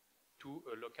to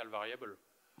a local variable.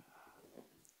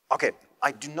 Okay,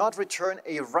 I do not return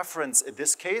a reference in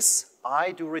this case.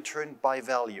 I do return by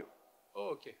value. Oh,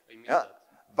 okay, I missed that.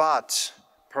 But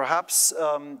perhaps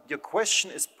your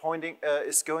question is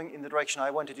going in the direction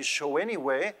I wanted to show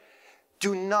anyway.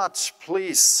 Do not,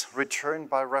 please, return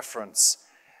by reference.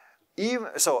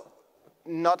 So,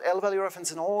 not L-value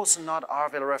reference and also not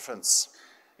R-value reference.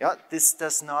 Yeah, this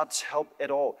does not help at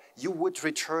all. You would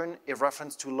return a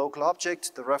reference to a local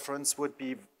object. The reference would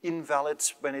be invalid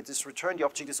when it is returned. The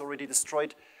object is already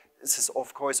destroyed. This is,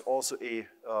 of course, also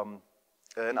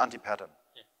an anti-pattern.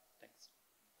 Yeah, thanks.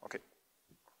 Okay.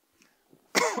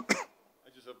 I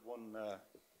just have one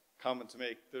comment to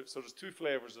make. So there's two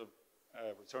flavors of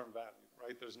return value,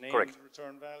 right? There's named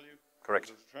return value. Correct.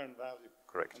 There's return value.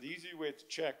 Correct. And the easy way to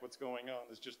check what's going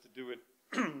on is just to do it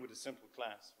with a simple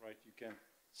class, right? You can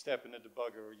step in a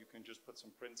debugger, or you can just put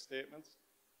some print statements.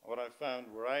 And what I found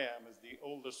where I am is the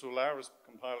older Solaris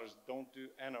compilers don't do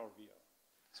NRVO.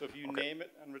 So if you name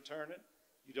it and return it,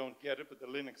 you don't get it, but the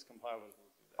Linux compilers will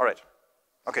do that. All right.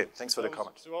 Okay, thanks for the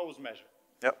comment. So always measure.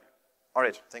 Yep. All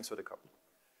right, thanks for the comment.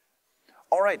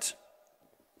 All right.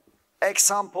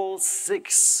 Example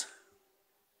 6.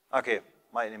 Okay,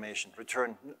 my animation.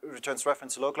 Returns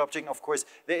reference to local object. Of course,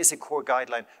 there is a core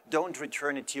guideline. Don't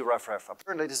return a tref.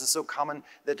 Apparently, this is so common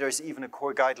that there is even a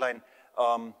core guideline.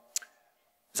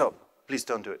 So please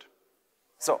don't do it.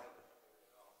 So.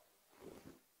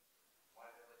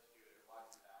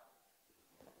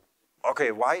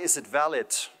 Okay, why is it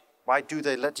valid? Why do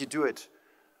they let you do it?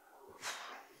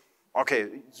 Okay,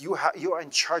 you are in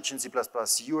charge in C++.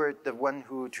 You are the one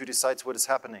who decides what is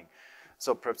happening.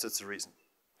 So perhaps that's the reason.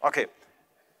 Okay,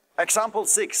 example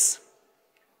 6.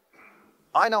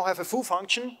 I now have a foo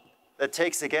function that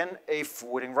takes, again, a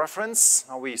forwarding reference.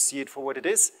 Now we see it for what it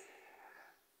is.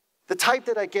 The type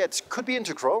that I get could be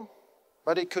integral,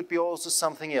 but it could be also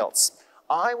something else.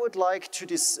 I would like to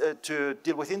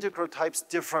deal with integral types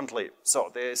differently.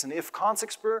 So there is an if cons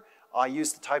expr. I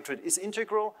use the type trait is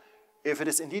integral. If it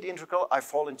is indeed integral, I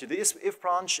fall into this if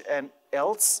branch, and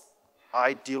else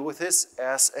I deal with this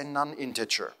as a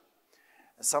non-integer.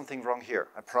 There's something wrong here.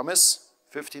 I promise,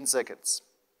 15 seconds.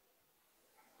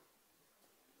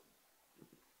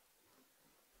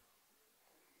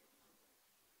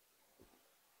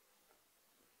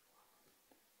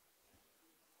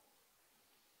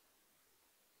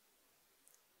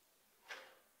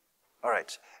 All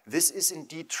right, this is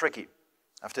indeed tricky.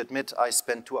 I have to admit, I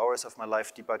spent 2 hours of my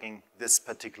life debugging this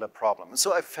particular problem.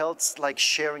 So I felt like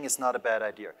sharing is not a bad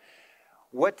idea.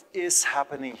 What is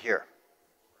happening here?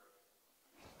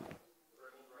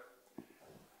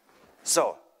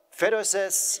 So, Fedor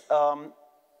says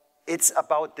it's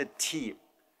about the t.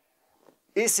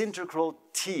 Is integral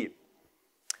t?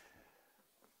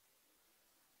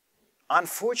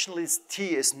 Unfortunately,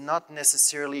 t is not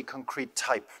necessarily a concrete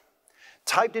type.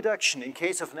 Type deduction in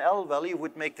case of an L value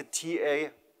would make the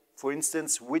TA, for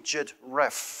instance, widget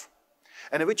ref.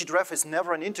 And a widget ref is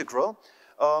never an integral.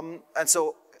 And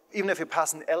so even if you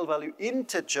pass an L value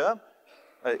integer,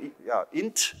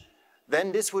 int,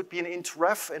 then this would be an int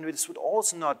ref, and this would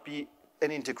also not be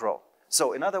an integral.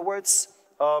 So in other words,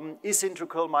 is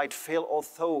integral might fail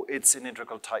although it's an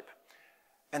integral type.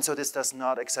 And so this does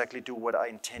not exactly do what I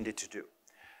intended to do.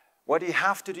 What you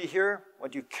have to do here,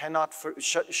 what you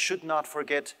should not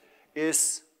forget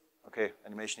is, okay,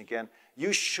 animation again,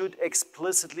 you should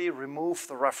explicitly remove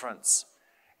the reference.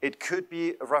 It could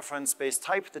be a reference-based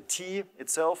type, the T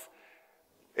itself.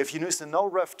 If you use the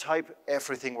no-ref type,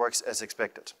 everything works as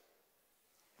expected.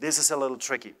 This is a little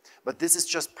tricky, but this is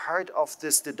just part of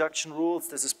this deduction rules.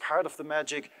 This is part of the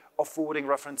magic of forwarding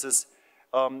references.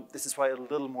 This is why a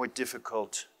little more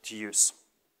difficult to use.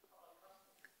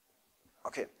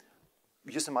 Okay,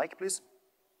 use the mic, please.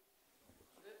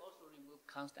 Should we also remove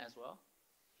const as well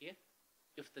here?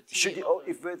 If the T should you,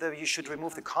 whether you should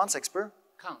remove the const expr?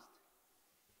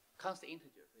 Const integer.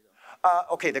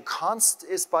 Okay, the const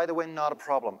is, by the way, not a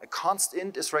problem. A const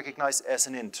int is recognized as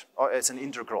an int, or as an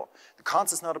integral. The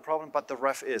const is not a problem, but the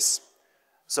ref is.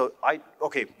 So,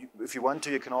 okay, if you want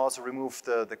to, you can also remove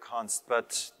the const,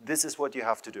 but this is what you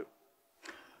have to do.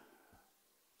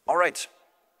 All right.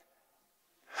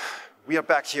 We are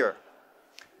back here.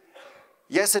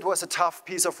 Yes, it was a tough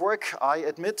piece of work. I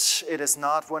admit it is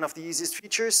not one of the easiest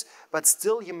features, but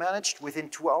still you managed within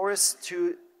 2 hours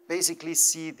to basically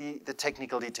see the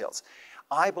technical details.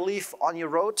 I believe on your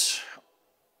road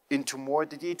into more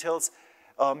the details,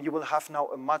 you will have now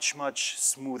a much, much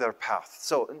smoother path.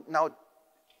 So now,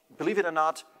 believe it or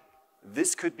not,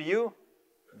 this could be you.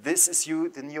 This is you,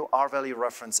 the new rvalue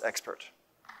reference expert.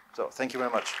 So thank you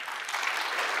very much.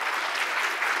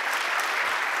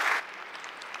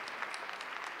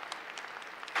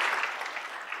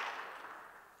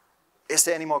 Is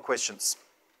there any more questions?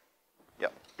 Yeah,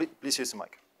 please use the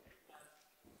mic.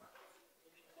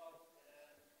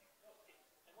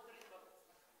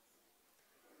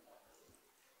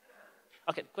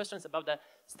 Okay, questions about the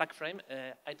stack frame.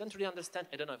 I don't really understand,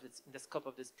 I don't know if it's in the scope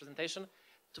of this presentation,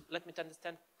 let me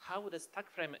understand how would a stack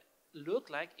frame look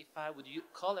like if I would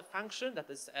call a function that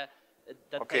is,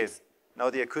 okay, now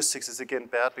the acoustics is again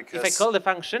bad because... If I call the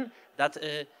function that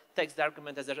takes the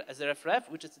argument as a refref,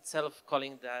 which is itself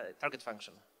calling the target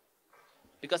function.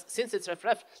 Because since it's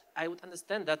refref, I would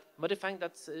understand that modifying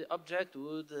that object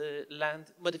would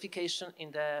land modification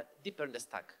in the deeper in the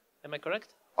stack. Am I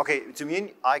correct? Okay, to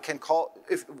mean I can call,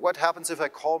 what happens if I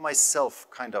call myself,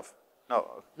 kind of?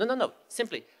 No. No,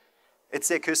 simply. It's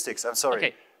the acoustics, I'm sorry.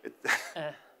 Okay.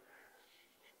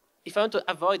 If I want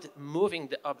to avoid moving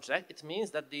the object, it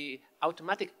means that the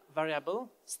automatic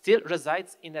variable still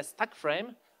resides in a stack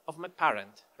frame of my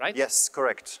parent, right? Yes,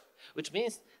 correct. Which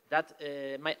means that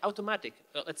my automatic,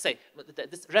 let's say,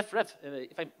 this ref,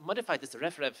 if I modify this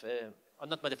ref, or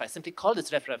not modify, simply call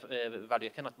this ref value,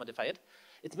 I cannot modify it,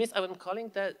 it means I'm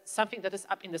calling something that is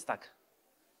up in the stack.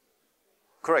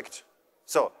 Correct.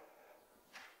 So,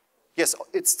 yes,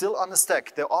 it's still on the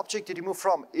stack. The object that you move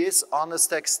from is on the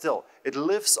stack still. It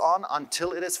lives on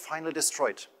until it is finally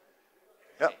destroyed.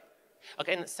 Yeah.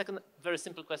 Okay, and second very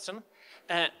simple question.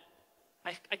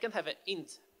 I can have an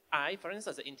int I, for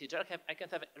instance, an integer. I can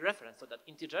have a reference to that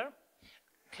integer.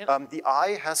 The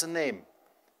I has a name.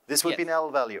 This would be an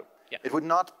L value. Yeah. It would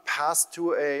not pass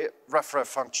to a ref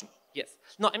function. Yes.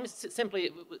 No, I mean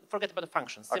simply forget about the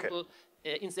function. Simple.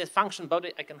 Okay. In the function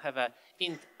body, I can have a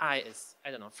int I is,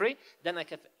 I don't know, 3. Then I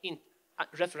have int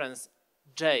reference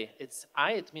j. It's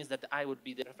I. It means that I would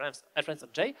be the reference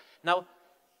of j. Now,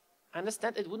 I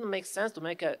understand it wouldn't make sense to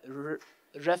make a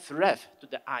ref to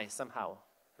the I somehow,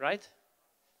 right?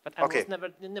 But I was never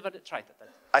tried that.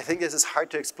 I think this is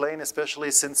hard to explain, especially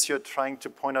since you're trying to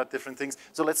point out different things.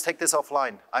 So let's take this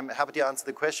offline. I'm happy to answer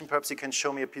the question. Perhaps you can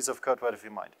show me a piece of code right if you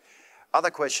mind.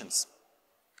 Other questions?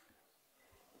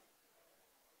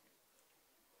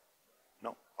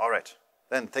 No? All right.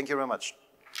 Then thank you very much.